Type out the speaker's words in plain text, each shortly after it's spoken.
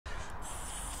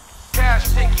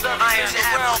Cash, take it up. I ain't the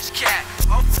average cat.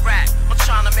 Off rack, I'm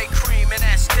trying to make cream and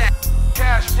that's that.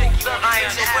 Cash, take it up. I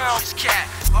ain't the average cat.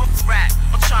 Off rack,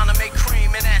 I'm trying to make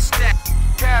cream and that's that.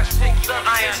 Cash, take it up.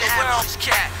 I ain't the average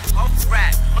cat. Off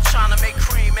rack, I'm trying to make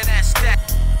cream and that's that.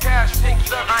 Cash, take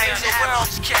it up. I ain't the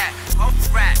average cat.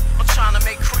 Off rack, I'm trying to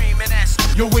make cream and that's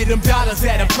that. Yo, where them dollars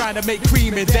at? I'm trying to make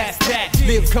cream and that's that.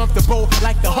 Live comfortable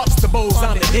like the Huxtables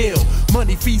on the hill.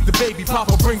 Money feeds the baby,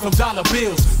 Papa brings them dollar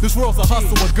bills. This world's a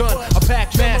hustle, a gun, a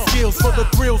pack, mad skills. For the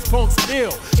thrills, punks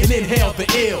kill and inhale the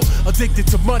ill. Addicted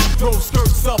to money, throw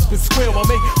skirts up and squill. I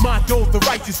make my dough the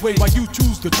righteous way while you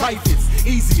choose the trifest,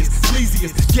 easiest,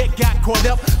 sleaziest. Got caught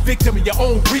up, victim of your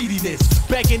own greediness.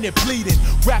 Begging and pleading,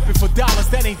 rapping for dollars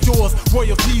that ain't yours.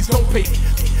 Royalties don't pay,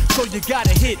 so you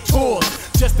gotta hit tours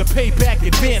just to pay back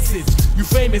advances. You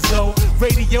famous though,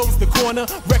 radio's the corner,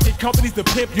 record companies the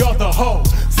pimp, you're the hoe.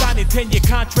 Signing 10-year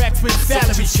contracts with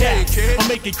salary caps. I'm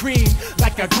making cream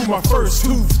like I grew my first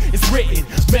tooth. It's written,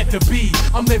 meant to be,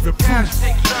 I'm living proof. I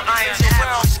ain't the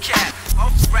average cat.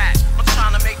 Off rack, I'm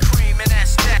trying to make cream and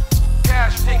that's that.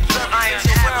 Cash, take it up. I ain't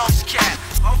the average cat.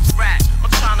 Off rack, I'm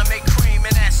trying to make cream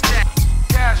and that's that.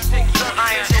 Cash, take it up.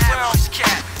 I ain't the average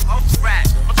cat. Off rack,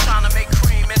 I'm trying to make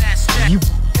cream and that's that.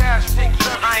 Cash, take it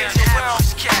up. I ain't the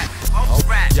average cat. Off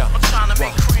rack, I'm trying to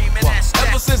make cream and that's that.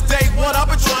 Ever since day one, I've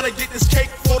been trying to get this cake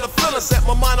for the feeling. Set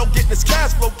my mind on getting this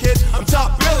cash flow, kid. I'm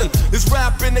top billing. This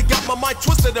rapping, they got my mind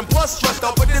twisted and plus stressed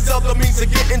out. But there's other means of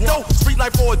getting dough. Street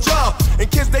life for a job. And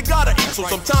kids, they gotta eat. So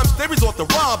sometimes they resort to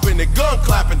robbing and gun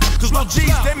clapping. Cause little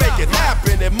G's, they make it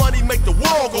happen. And money make the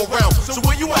world go round. So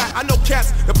where you at? I know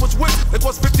cats that push whips that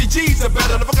cost 50 G's or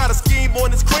better. And if I got a scheme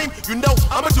on this cream, you know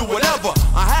I'ma do whatever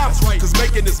I have to. Cause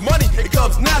making this money, it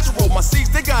comes natural. My seeds,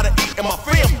 they gotta eat. And my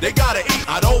fam, they gotta eat.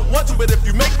 I don't want to, but if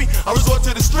you make me, I resort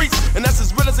to the streets. And that's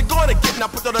as real as it's gonna get. And I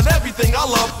put that on everything I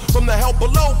love. From the hell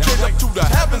below, kid, up to the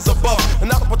heavens above.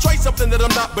 And I can portray something that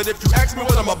I'm not. But if you ask me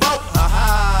what I'm about,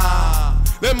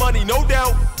 then money, no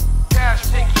doubt.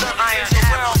 Cash, take it up. I ain't the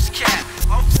average cat.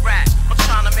 Off rack, I'm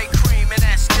trying to make cream and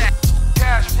that's that.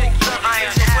 Cash, take it up. I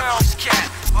ain't the average cat.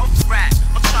 Off rack,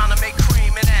 I'm trying to make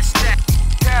cream and that's that.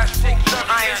 Cash, take it up.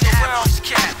 I ain't the average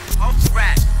cat. Off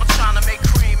rack, I'm trying to make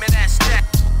cream and that's that.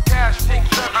 Cash, take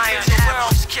it up. I ain't the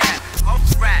average cat.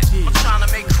 Off rack, I'm trying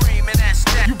to make cream and that's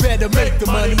that. You better make the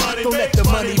money, don't let the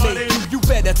money make you. You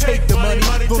better take the money,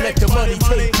 don't let the money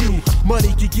take you.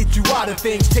 Money can get you out of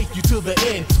things, take you to the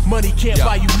end. Money can't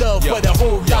buy you love, but a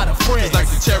whole lot of friends. It's like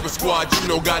the terror squad, you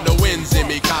know, got no ends in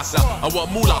me, casa. I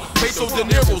want moolah, pesos and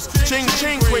euros, ching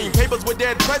ching cream, papers with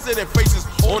dead president faces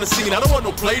on the scene. I don't want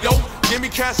no Play-Doh, give me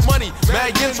cash money,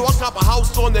 mad yen, so I cop a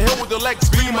house on the hill with the Lex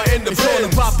Beamer in the It's all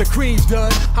about the cream,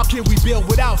 done. How can we build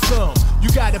without some? You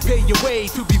gotta pay your way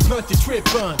to be blunt and trip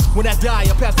fun. When I die,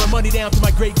 I'll pass my money down to my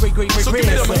great So give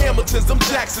me them Hamiltons, them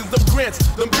Jacksons, them Grants,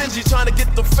 them Benji, trying to get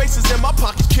the faces in my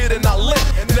pocket, kid, and I lit.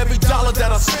 And every dollar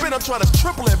that I spend, I'm trying to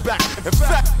triple it back. In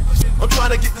fact, I'm trying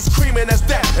to get this cream and that's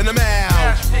that, and I'm out.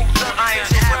 I ain't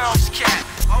the average cat.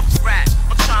 Off rack,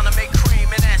 I'm trying to make